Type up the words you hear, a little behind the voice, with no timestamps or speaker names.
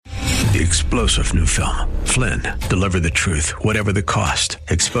The explosive new film, Flynn, deliver the truth, whatever the cost,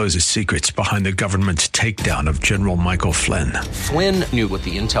 exposes secrets behind the government's takedown of General Michael Flynn. Flynn knew what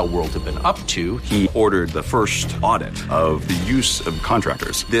the intel world had been up to. He ordered the first audit of the use of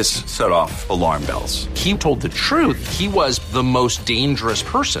contractors. This set off alarm bells. He told the truth. He was the most dangerous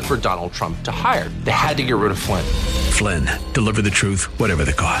person for Donald Trump to hire. They had to get rid of Flynn. Flynn, deliver the truth, whatever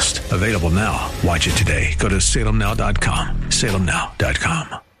the cost. Available now. Watch it today. Go to salemnow.com.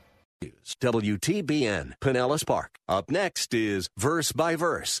 salemnow.com. WTBN, Pinellas Park. Up next is Verse by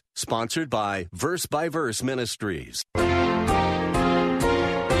Verse, sponsored by Verse Ministries.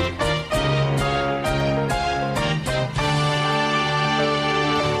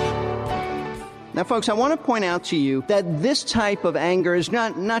 Now, folks, I want to point out to you that this type of anger is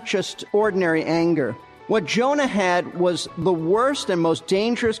not just ordinary anger. What Jonah had was the worst and most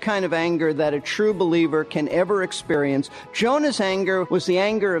dangerous kind of anger that a true believer can ever experience. Jonah's anger was the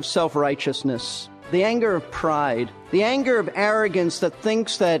anger of self-righteousness, the anger of pride, the anger of arrogance that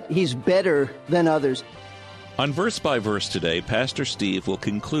thinks that he's better than others. On Verse by Verse today, Pastor Steve will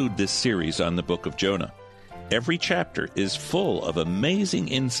conclude this series on the book of Jonah. Every chapter is full of amazing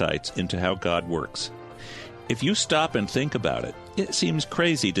insights into how God works. If you stop and think about it, it seems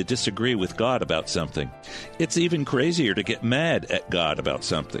crazy to disagree with God about something. It's even crazier to get mad at God about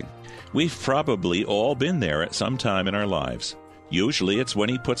something. We've probably all been there at some time in our lives. Usually it's when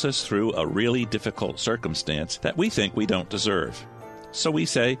He puts us through a really difficult circumstance that we think we don't deserve. So we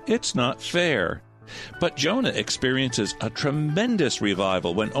say, it's not fair. But Jonah experiences a tremendous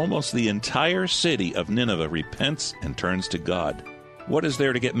revival when almost the entire city of Nineveh repents and turns to God. What is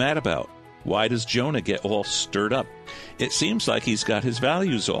there to get mad about? Why does Jonah get all stirred up? It seems like he's got his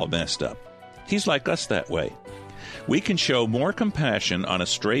values all messed up. He's like us that way. We can show more compassion on a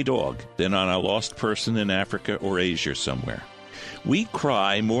stray dog than on a lost person in Africa or Asia somewhere. We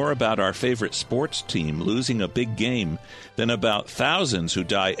cry more about our favorite sports team losing a big game than about thousands who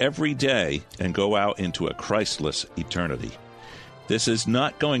die every day and go out into a Christless eternity. This is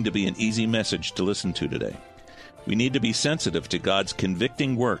not going to be an easy message to listen to today. We need to be sensitive to God's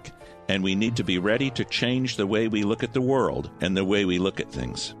convicting work, and we need to be ready to change the way we look at the world and the way we look at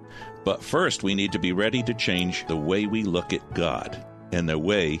things. But first, we need to be ready to change the way we look at God and the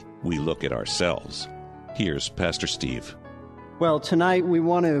way we look at ourselves. Here's Pastor Steve. Well, tonight we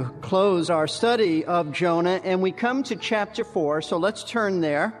want to close our study of Jonah, and we come to chapter 4, so let's turn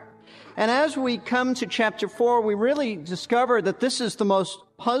there. And as we come to chapter 4, we really discover that this is the most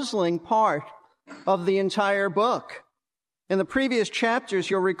puzzling part of the entire book. In the previous chapters,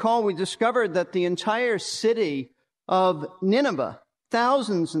 you'll recall, we discovered that the entire city of Nineveh,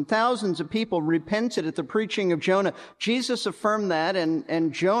 thousands and thousands of people repented at the preaching of Jonah. Jesus affirmed that,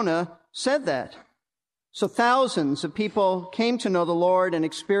 and Jonah said that. So thousands of people came to know the Lord and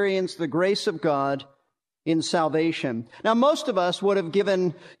experienced the grace of God in salvation. Now, most of us would have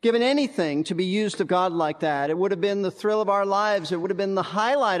given anything to be used of God like that. It would have been the thrill of our lives. It would have been the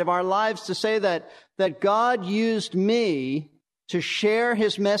highlight of our lives to say that God used me to share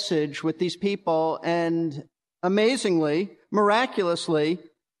His message with these people, and amazingly, miraculously,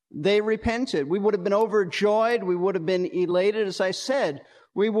 they repented. We would have been overjoyed. We would have been elated, as I said.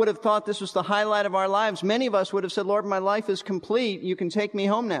 We would have thought this was the highlight of our lives. Many of us would have said, Lord, my life is complete. You can take me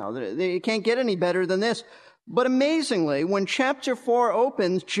home now. It can't get any better than this. But amazingly, when chapter 4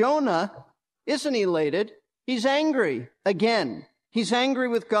 opens, Jonah isn't elated. He's angry again. He's angry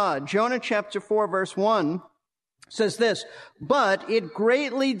with God. Jonah chapter 4 verse 1 says this, "But it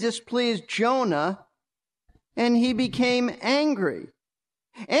greatly displeased Jonah, and he became angry."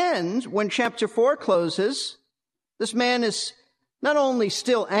 And when chapter 4 closes, this man is not only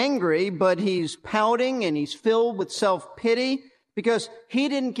still angry, but he's pouting and he's filled with self-pity because he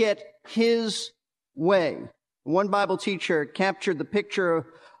didn't get his way. One Bible teacher captured the picture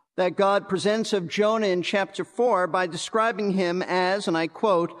that God presents of Jonah in chapter 4 by describing him as, and I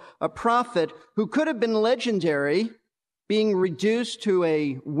quote, a prophet who could have been legendary, being reduced to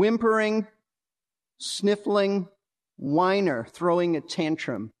a whimpering, sniffling whiner throwing a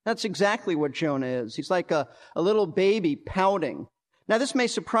tantrum. That's exactly what Jonah is. He's like a little baby pouting. Now, this may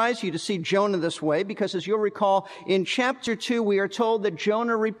surprise you to see Jonah this way, because as you'll recall, in chapter 2, we are told that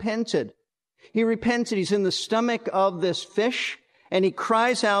Jonah repented. He repented. He's in the stomach of this fish, and he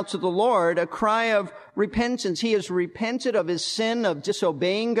cries out to the Lord, a cry of repentance. He has repented of his sin of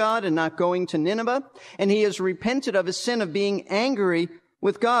disobeying God and not going to Nineveh, and he has repented of his sin of being angry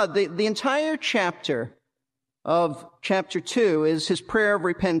with God. The entire chapter of chapter 2 is his prayer of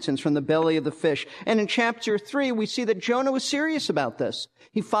repentance from the belly of the fish. And in chapter 3, we see that Jonah was serious about this.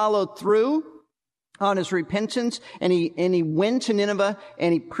 He followed through on his repentance, and he went to Nineveh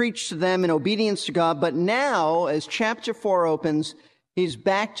and he preached to them in obedience to God. But now, as chapter 4 opens, he's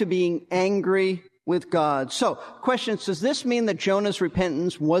back to being angry with God. So, questions, does this mean that Jonah's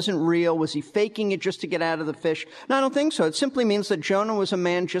repentance wasn't real? Was he faking it just to get out of the fish? No, I don't think so. It simply means that Jonah was a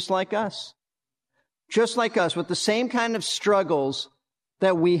man just like us. Just like us, with the same kind of struggles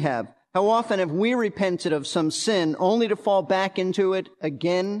that we have. How often have we repented of some sin only to fall back into it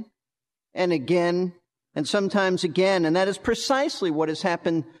again and again, and sometimes again? And that is precisely what has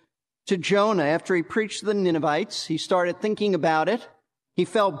happened to Jonah. After he preached to the Ninevites, he started thinking about it. He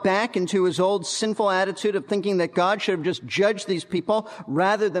fell back into his old sinful attitude of thinking that God should have just judged these people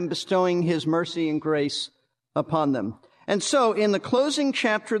rather than bestowing his mercy and grace upon them. And so, in the closing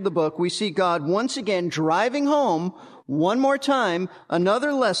chapter of the book, we see God once again driving home, one more time,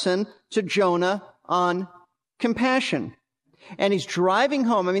 another lesson to Jonah on compassion. And he's driving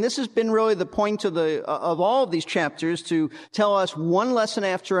home. I mean, this has been really the point of all of these chapters, to tell us one lesson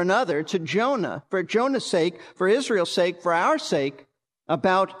after another to Jonah, for Jonah's sake, for Israel's sake, for our sake,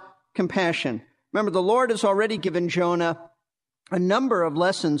 about compassion. Remember, the Lord has already given Jonah a number of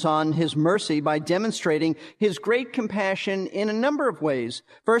lessons on his mercy by demonstrating his great compassion in a number of ways.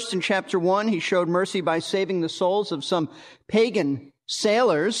 First, in chapter 1, he showed mercy by saving the souls of some pagan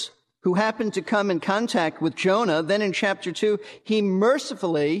sailors who happened to come in contact with Jonah. Then in chapter 2, he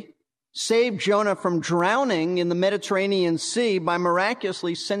mercifully saved Jonah from drowning in the Mediterranean Sea by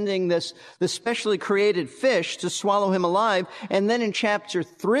miraculously sending this specially created fish to swallow him alive. And then in chapter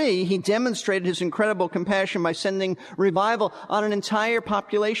 3, he demonstrated his incredible compassion by sending revival on an entire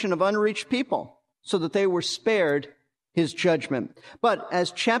population of unreached people so that they were spared his judgment. But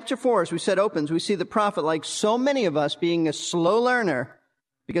as chapter 4, as we said, opens, we see the prophet, like so many of us, being a slow learner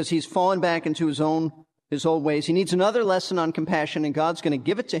because he's fallen back into his old ways. He needs another lesson on compassion, and God's going to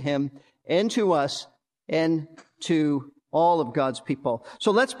give it to him and to us and to all of God's people.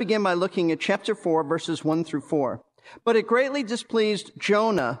 So let's begin by looking at chapter 4, verses 1 through 4. But it greatly displeased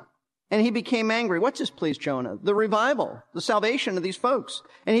Jonah, and he became angry. What displeased Jonah? The revival, the salvation of these folks.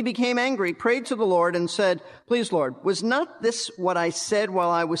 And he became angry, prayed to the Lord, and said, "Please, Lord, was not this what I said while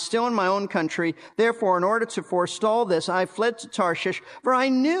I was still in my own country? Therefore, in order to forestall this, I fled to Tarshish, for I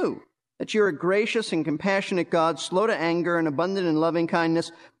knew that you're a gracious and compassionate God, slow to anger and abundant in loving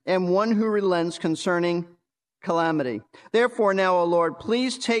kindness, and one who relents concerning calamity. Therefore now, O Lord,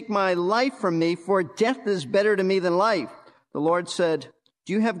 please take my life from me, for death is better to me than life." The Lord said,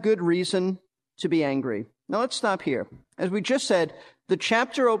 "Do you have good reason to be angry?" Now let's stop here. As we just said, the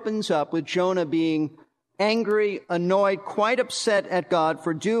chapter opens up with Jonah being angry, annoyed, quite upset at God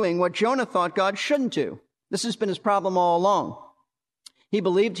for doing what Jonah thought God shouldn't do. This has been his problem all along. He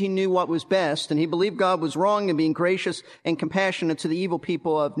believed he knew what was best, and he believed God was wrong in being gracious and compassionate to the evil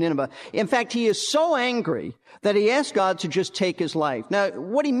people of Nineveh. In fact, he is so angry that he asked God to just take his life. Now,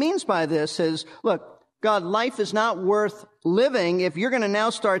 what he means by this is, look, God, life is not worth living if you're going to now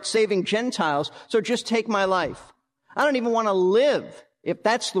start saving Gentiles, so just take my life. I don't even want to live if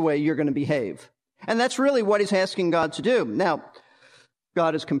that's the way you're going to behave. And that's really what he's asking God to do. Now,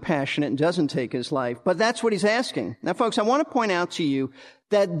 God is compassionate and doesn't take his life, but that's what he's asking. Now, folks, I want to point out to you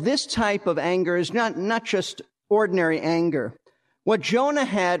that this type of anger is not just ordinary anger. What Jonah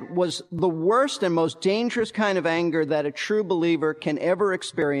had was the worst and most dangerous kind of anger that a true believer can ever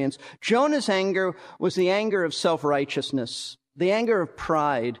experience. Jonah's anger was the anger of self-righteousness, the anger of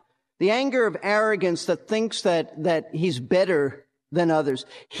pride, the anger of arrogance that thinks that he's better than others.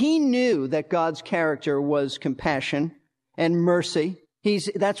 He knew that God's character was compassion and mercy.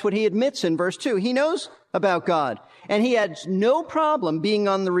 That's what he admits in verse 2. He knows about God, and he had no problem being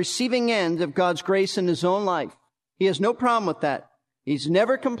on the receiving end of God's grace in his own life. He has no problem with that. He's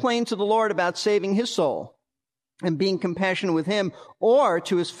never complained to the Lord about saving his soul and being compassionate with him or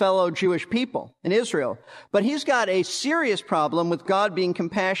to his fellow Jewish people in Israel. But he's got a serious problem with God being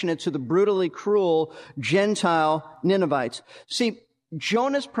compassionate to the brutally cruel Gentile Ninevites. See,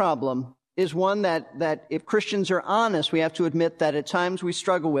 Jonah's problem is one that if Christians are honest, we have to admit that at times we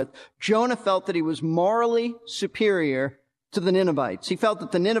struggle with. Jonah felt that he was morally superior to the Ninevites. He felt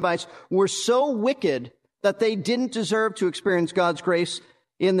that the Ninevites were so wicked that they didn't deserve to experience God's grace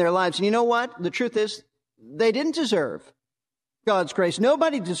in their lives. And you know what? The truth is, they didn't deserve God's grace.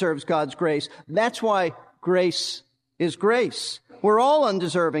 Nobody deserves God's grace. That's why grace is grace. We're all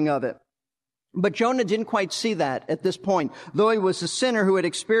undeserving of it. But Jonah didn't quite see that at this point. Though he was a sinner who had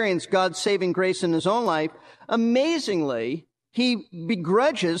experienced God's saving grace in his own life, amazingly, he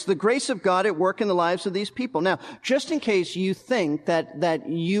begrudges the grace of God at work in the lives of these people. Now, just in case you think that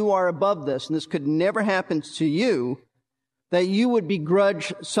you are above this, and this could never happen to you, that you would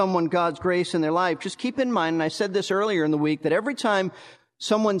begrudge someone God's grace in their life, just keep in mind, and I said this earlier in the week, that every time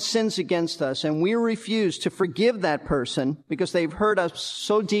someone sins against us and we refuse to forgive that person because they've hurt us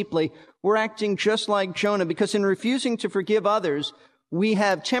so deeply, we're acting just like Jonah, because in refusing to forgive others, we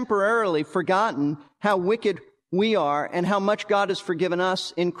have temporarily forgotten how wicked we are and how much God has forgiven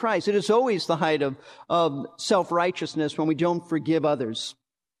us in Christ. It is always the height of self-righteousness when we don't forgive others.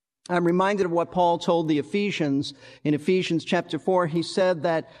 I'm reminded of what Paul told the Ephesians in Ephesians chapter 4. He said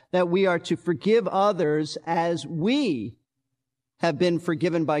that we are to forgive others as we have been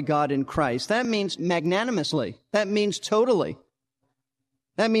forgiven by God in Christ. That means magnanimously. That means totally.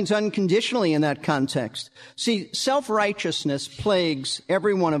 That means unconditionally in that context. See, self-righteousness plagues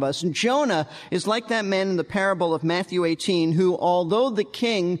every one of us. And Jonah is like that man in the parable of Matthew 18, who, although the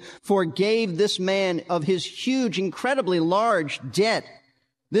king forgave this man of his huge, incredibly large debt,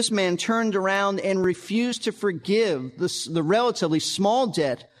 this man turned around and refused to forgive the relatively small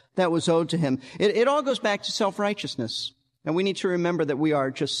debt that was owed to him. It all goes back to self-righteousness. And we need to remember that we are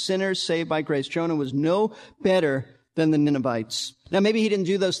just sinners saved by grace. Jonah was no better than the Ninevites. Now, maybe he didn't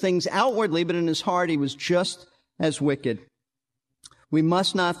do those things outwardly, but in his heart, he was just as wicked. We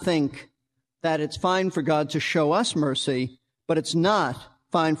must not think that it's fine for God to show us mercy, but it's not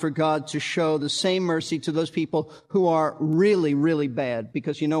fine for God to show the same mercy to those people who are really, really bad.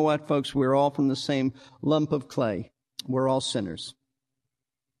 Because you know what, folks? We're all from the same lump of clay. We're all sinners.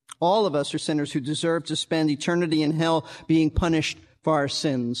 All of us are sinners who deserve to spend eternity in hell being punished for our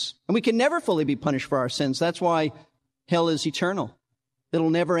sins. And we can never fully be punished for our sins. That's why hell is eternal. It'll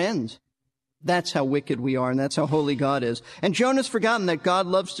never end. That's how wicked we are, and that's how holy God is. And Jonah's forgotten that God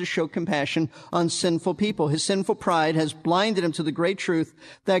loves to show compassion on sinful people. His sinful pride has blinded him to the great truth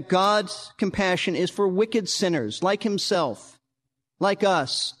that God's compassion is for wicked sinners like himself, like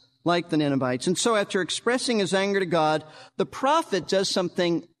us, like the Ninevites. And so after expressing his anger to God, the prophet does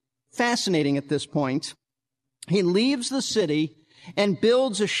something fascinating at this point. He leaves the city and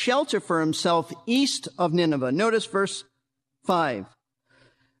builds a shelter for himself east of Nineveh. Notice verse 5.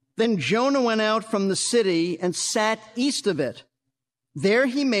 Then Jonah went out from the city and sat east of it. There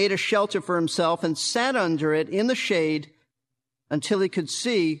he made a shelter for himself and sat under it in the shade until he could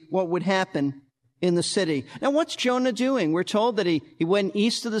see what would happen in the city. Now, what's Jonah doing? We're told that he went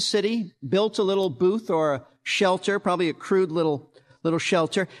east of the city, built a little booth or a shelter, probably a crude little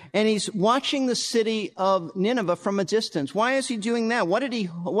shelter, and he's watching the city of Nineveh from a distance. Why is he doing that? What did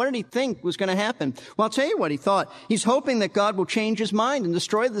he think was going to happen? Well, I'll tell you what he thought. He's hoping that God will change his mind and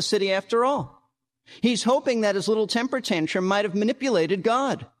destroy the city after all. He's hoping that his little temper tantrum might have manipulated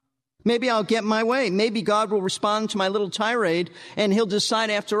God. Maybe I'll get my way. Maybe God will respond to my little tirade and he'll decide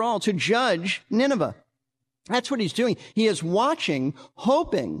after all to judge Nineveh. That's what he's doing. He is watching,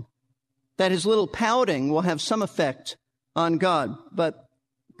 hoping that his little pouting will have some effect on God, but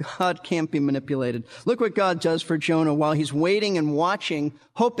God can't be manipulated. Look what God does for Jonah while he's waiting and watching,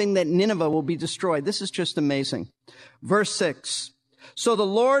 hoping that Nineveh will be destroyed. This is just amazing. Verse 6. So the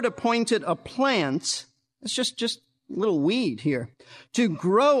Lord appointed a plant, it's just a little weed here, to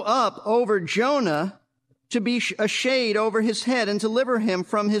grow up over Jonah, to be a shade over his head and deliver him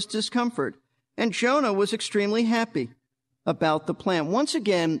from his discomfort. And Jonah was extremely happy about the plant. Once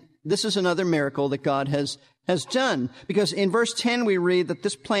again, this is another miracle that God has done. Because in verse 10, we read that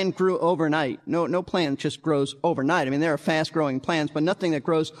this plant grew overnight. No plant just grows overnight. I mean, there are fast-growing plants, but nothing that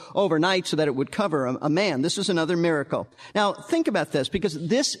grows overnight so that it would cover a man. This is another miracle. Now, think about this, because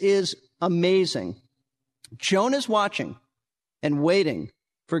this is amazing. Jonah's watching and waiting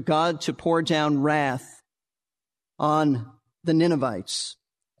for God to pour down wrath on the Ninevites.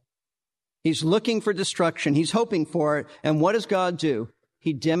 He's looking for destruction. He's hoping for it. And what does God do?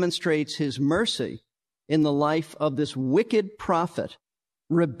 He demonstrates his mercy in the life of this wicked prophet,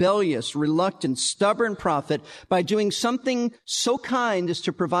 rebellious, reluctant, stubborn prophet, by doing something so kind as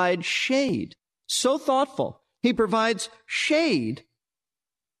to provide shade, so thoughtful. He provides shade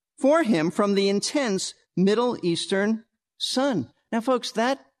for him from the intense Middle Eastern sun. Now, folks,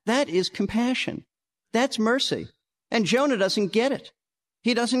 that is compassion. That's mercy. And Jonah doesn't get it.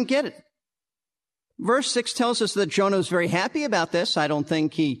 He doesn't get it. Verse 6 tells us that Jonah was very happy about this. I don't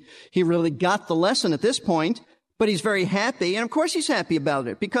think he really got the lesson at this point, but he's very happy. And of course he's happy about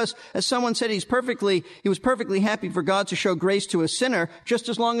it because, as someone said, he was perfectly happy for God to show grace to a sinner just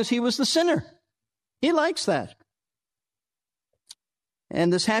as long as he was the sinner. He likes that.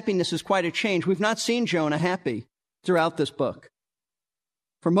 And this happiness is quite a change. We've not seen Jonah happy throughout this book.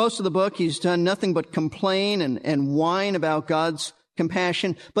 For most of the book, he's done nothing but complain and whine about God's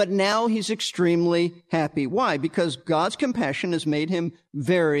compassion, but now he's extremely happy. Why? Because God's compassion has made him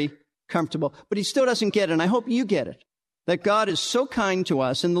very comfortable. But he still doesn't get it, and I hope you get it. that God is so kind to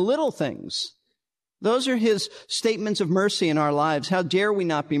us in the little things. Those are his statements of mercy in our lives. How dare we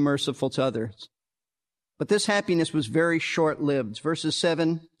not be merciful to others? But this happiness was very short-lived. Verses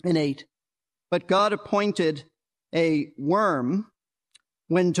 7 and 8. But God appointed a worm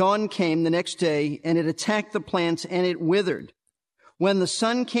when dawn came the next day, and it attacked the plants, and it withered. When the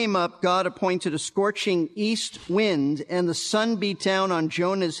sun came up, God appointed a scorching east wind, and the sun beat down on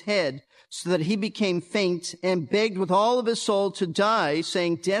Jonah's head, so that he became faint and begged with all of his soul to die,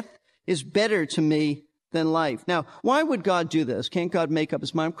 saying, "Death is better to me than life." Now, why would God do this? Can't God make up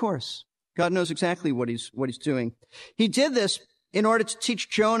his mind? Of course. God knows exactly what he's doing. He did this in order to teach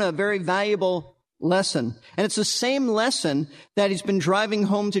Jonah a very valuable lesson. And it's the same lesson that he's been driving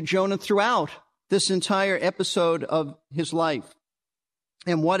home to Jonah throughout this entire episode of his life.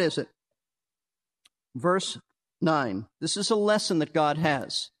 And what is it? Verse 9. This is a lesson that God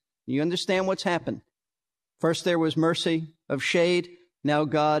has. You understand what's happened. First there was mercy of shade. Now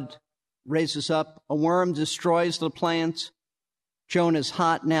God raises up a worm, destroys the plant. Jonah's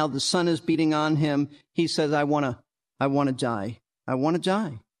hot. Now the sun is beating on him. He says, I want to die. I want to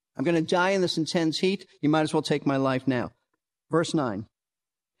die. I'm going to die in this intense heat. You might as well take my life now. Verse 9.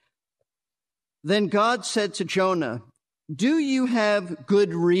 Then God said to Jonah, "Do you have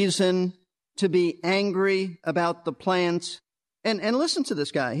good reason to be angry about the plant?" And listen to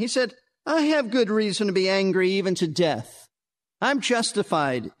this guy. He said, "I have good reason to be angry even to death. I'm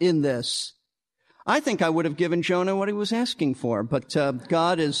justified in this." I think I would have given Jonah what he was asking for, but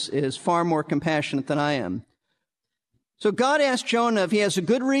God is far more compassionate than I am. So God asked Jonah if he has a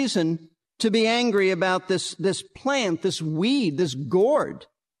good reason to be angry about this plant, this weed, this gourd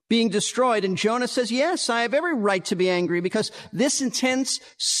being destroyed. And Jonah says, yes, I have every right to be angry because this intense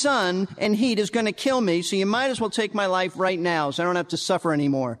sun and heat is going to kill me. So you might as well take my life right now so I don't have to suffer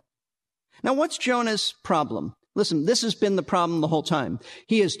anymore. Now, what's Jonah's problem? Listen, this has been the problem the whole time.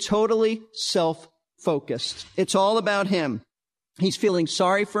 He is totally self-focused. It's all about him. He's feeling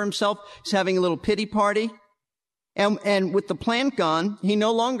sorry for himself. He's having a little pity party. And with the plant gone, he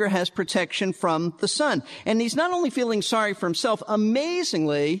no longer has protection from the sun. And he's not only feeling sorry for himself,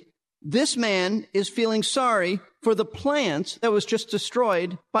 amazingly, this man is feeling sorry for the plant that was just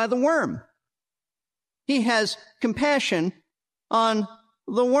destroyed by the worm. He has compassion on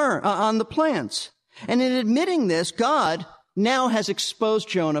the worm, on the plants. And in admitting this, God now has exposed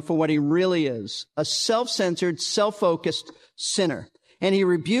Jonah for what he really is, a self-centered, self-focused sinner. And he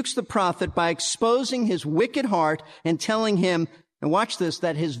rebukes the prophet by exposing his wicked heart and telling him, and watch this,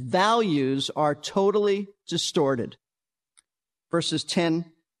 that his values are totally distorted. Verses 10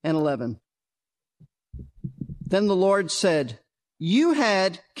 and 11. Then the Lord said, "You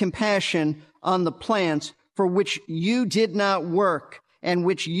had compassion on the plants for which you did not work and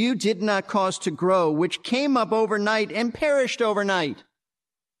which you did not cause to grow, which came up overnight and perished overnight.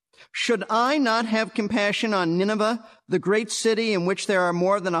 Should I not have compassion on Nineveh, the great city in which there are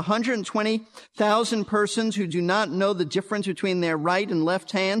more than 120,000 persons who do not know the difference between their right and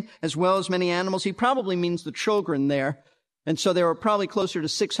left hand, as well as many animals?" He probably means the children there. And so there were probably closer to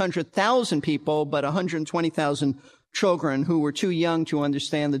 600,000 people, but 120,000 children who were too young to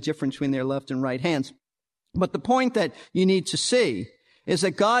understand the difference between their left and right hands. But the point that you need to see is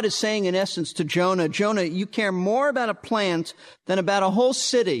that God is saying, in essence, to Jonah, Jonah, you care more about a plant than about a whole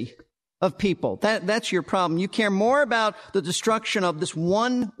city of people. That's your problem. You care more about the destruction of this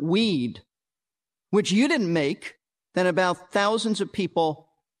one weed, which you didn't make, than about thousands of people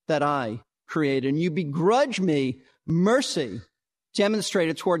that I created. And you begrudge me mercy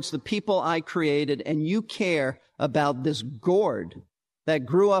demonstrated towards the people I created, and you care about this gourd that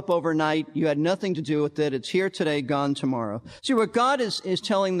grew up overnight. You had nothing to do with it. It's here today, gone tomorrow. See, what God is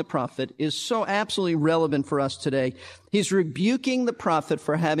telling the prophet is so absolutely relevant for us today. He's rebuking the prophet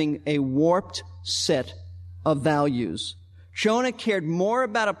for having a warped set of values. Jonah cared more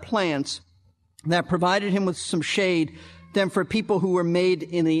about a plant that provided him with some shade than for people who were made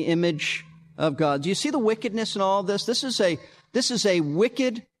in the image of God. Do you see the wickedness in all of this? This is a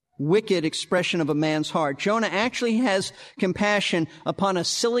wicked expression of a man's heart. Jonah actually has compassion upon a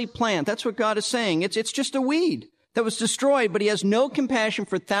silly plant. That's what God is saying. It's just a weed that was destroyed, but he has no compassion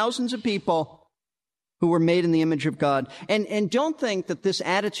for thousands of people who were made in the image of God. And don't think that this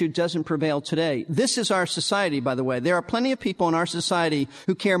attitude doesn't prevail today. This is our society, by the way. There are plenty of people in our society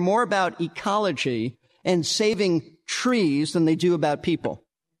who care more about ecology and saving trees than they do about people.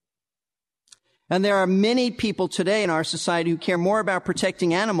 And there are many people today in our society who care more about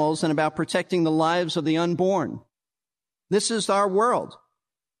protecting animals than about protecting the lives of the unborn. This is our world.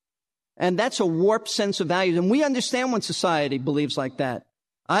 And that's a warped sense of values. And we understand when society believes like that.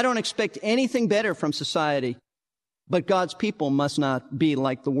 I don't expect anything better from society But God's people must not be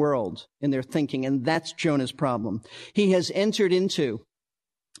like the world in their thinking, and that's Jonah's problem. He has entered into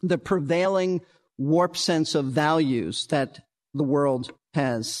the prevailing warped sense of values that the world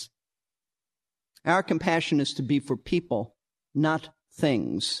has. Our compassion is to be for people, not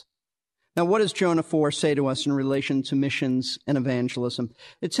things. Now, what does Jonah 4 say to us in relation to missions and evangelism?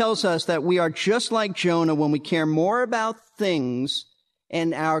 It tells us that we are just like Jonah when we care more about things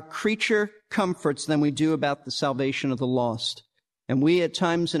and our creature comforts than we do about the salvation of the lost. And we at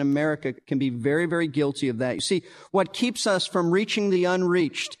times in America can be very, very guilty of that. You see, what keeps us from reaching the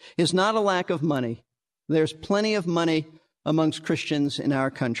unreached is not a lack of money. There's plenty of money amongst Christians in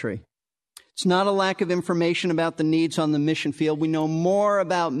our country. It's not a lack of information about the needs on the mission field. We know more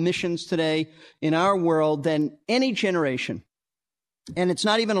about missions today in our world than any generation. And it's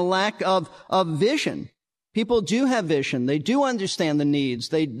not even a lack of vision. People do have vision. They do understand the needs.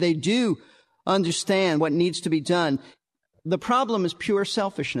 They do understand what needs to be done. The problem is pure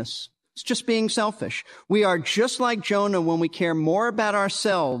selfishness. It's just being selfish. We are just like Jonah when we care more about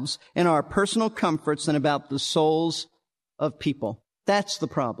ourselves and our personal comforts than about the souls of people. That's the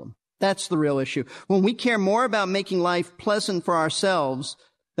problem. That's the real issue. When we care more about making life pleasant for ourselves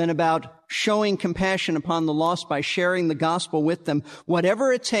than about showing compassion upon the lost by sharing the gospel with them,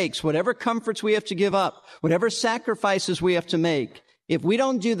 whatever it takes, whatever comforts we have to give up, whatever sacrifices we have to make, if we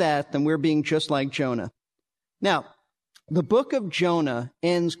don't do that, then we're being just like Jonah. Now, the book of Jonah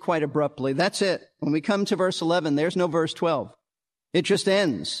ends quite abruptly. That's it. When we come to verse 11, there's no verse 12. It just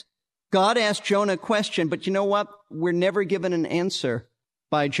ends. God asked Jonah a question, but you know what? We're never given an answer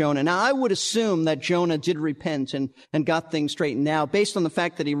by Jonah. Now, I would assume that Jonah did repent and got things straightened out based on the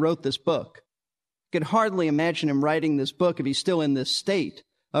fact that he wrote this book. I could hardly imagine him writing this book if he's still in this state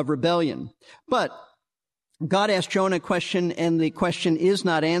of rebellion. But God asked Jonah a question, and the question is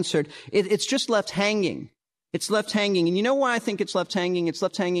not answered. It's just left hanging. It's left hanging. And you know why I think it's left hanging? It's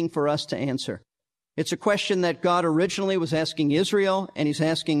left hanging for us to answer. It's a question that God originally was asking Israel, and he's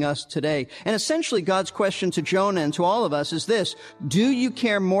asking us today. And essentially, God's question to Jonah and to all of us is this: do you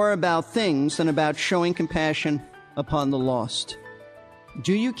care more about things than about showing compassion upon the lost?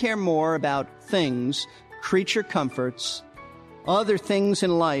 Do you care more about things, creature comforts, other things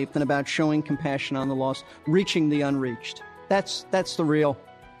in life than about showing compassion on the lost, reaching the unreached? That's the real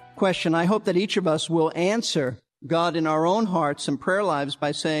question. I hope that each of us will answer God in our own hearts and prayer lives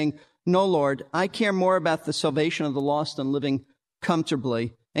by saying, no, Lord, I care more about the salvation of the lost than living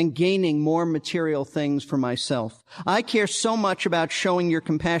comfortably and gaining more material things for myself. I care so much about showing your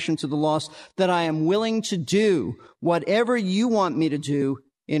compassion to the lost that I am willing to do whatever you want me to do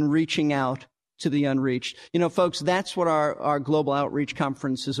in reaching out to the unreached. You know, folks, that's what our Global Outreach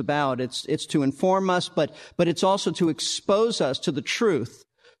Conference is about. It's to inform us, but it's also to expose us to the truth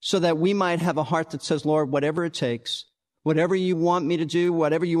so that we might have a heart that says, Lord, whatever it takes, whatever you want me to do,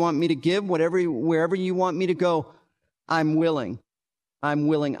 whatever you want me to give, wherever you want me to go, I'm willing. I'm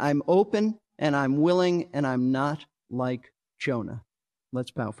willing. I'm open and I'm willing, and I'm not like Jonah.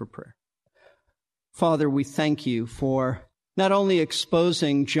 Let's bow for prayer. Father, we thank you for not only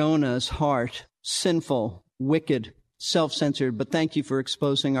exposing Jonah's heart, sinful, wicked, self-centered, but thank you for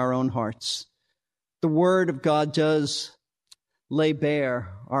exposing our own hearts. The Word of God does lay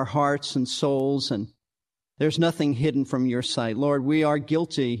bare our hearts and souls, and there's nothing hidden from your sight. Lord, we are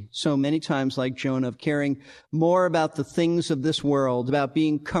guilty so many times, like Jonah, of caring more about the things of this world, about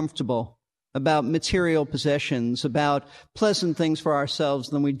being comfortable, about material possessions, about pleasant things for ourselves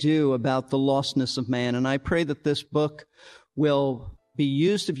than we do about the lostness of man. And I pray that this book will be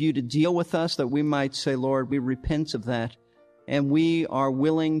used of you to deal with us, that we might say, Lord, we repent of that, and we are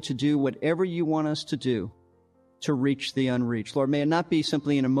willing to do whatever you want us to do to reach the unreached. Lord, may it not be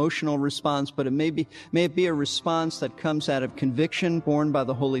simply an emotional response, but may it be a response that comes out of conviction born by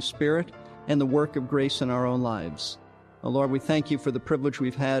the Holy Spirit and the work of grace in our own lives. Oh, Lord, we thank you for the privilege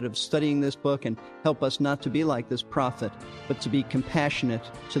we've had of studying this book, and help us not to be like this prophet, but to be compassionate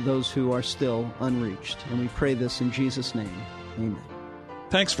to those who are still unreached. And we pray this in Jesus' name. Amen.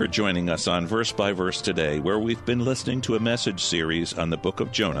 Thanks for joining us on Verse by Verse today, where we've been listening to a message series on the book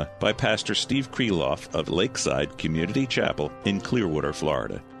of Jonah by Pastor Steve Kreloff of Lakeside Community Chapel in Clearwater,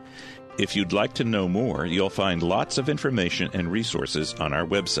 Florida. If you'd like to know more, you'll find lots of information and resources on our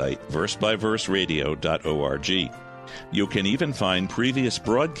website, versebyverseradio.org. You can even find previous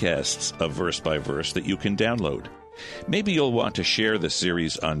broadcasts of Verse by Verse that you can download. Maybe you'll want to share the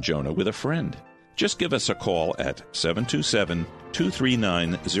series on Jonah with a friend. Just give us a call at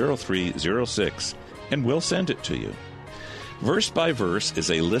 727-239-0306, and we'll send it to you. Verse by Verse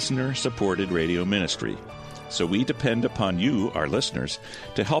is a listener-supported radio ministry, so we depend upon you, our listeners,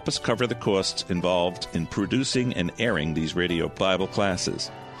 to help us cover the costs involved in producing and airing these radio Bible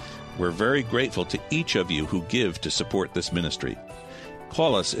classes. We're very grateful to each of you who give to support this ministry.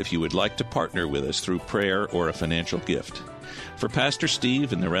 Call us if you would like to partner with us through prayer or a financial gift. For Pastor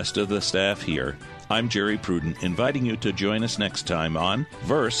Steve and the rest of the staff here, I'm Jerry Pruden, inviting you to join us next time on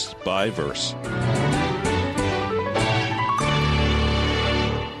Verse by Verse.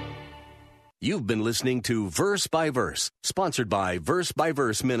 You've been listening to Verse by Verse, sponsored by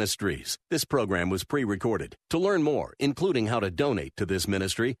Verse Ministries. This program was pre-recorded. To learn more, including how to donate to this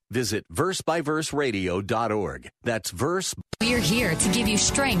ministry, visit versebyverseradio.org. That's Verse. We're here to give you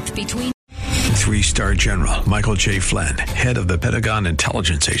strength between... 3-star General Michael J. Flynn, head of the Pentagon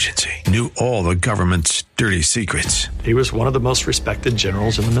Intelligence Agency, knew all the government's dirty secrets. He was one of the most respected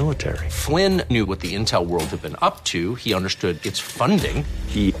generals in the military. Flynn knew what the intel world had been up to. He understood its funding.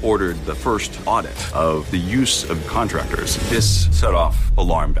 He ordered the first audit of the use of contractors. This set off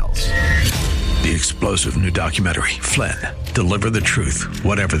alarm bells. The explosive new documentary, Flynn, Deliver the Truth,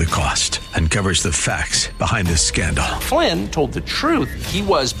 Whatever the Cost, uncovers the facts behind this scandal. Flynn told the truth. He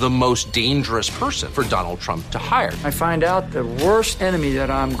was the most dangerous person for Donald Trump to hire. I find out the worst enemy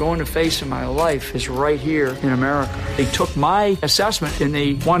that I'm going to face in my life is right here in America. They took my assessment and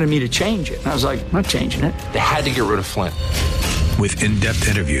they wanted me to change it. And I was like, I'm not changing it. They had to get rid of Flynn. With in-depth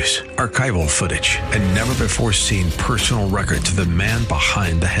interviews, archival footage, and never-before-seen personal records of the man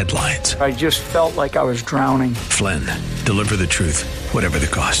behind the headlines. I just felt like I was drowning. Flynn, Deliver the Truth, Whatever the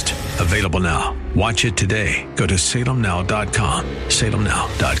Cost. Available now. Watch it today. Go to salemnow.com.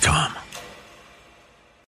 salemnow.com.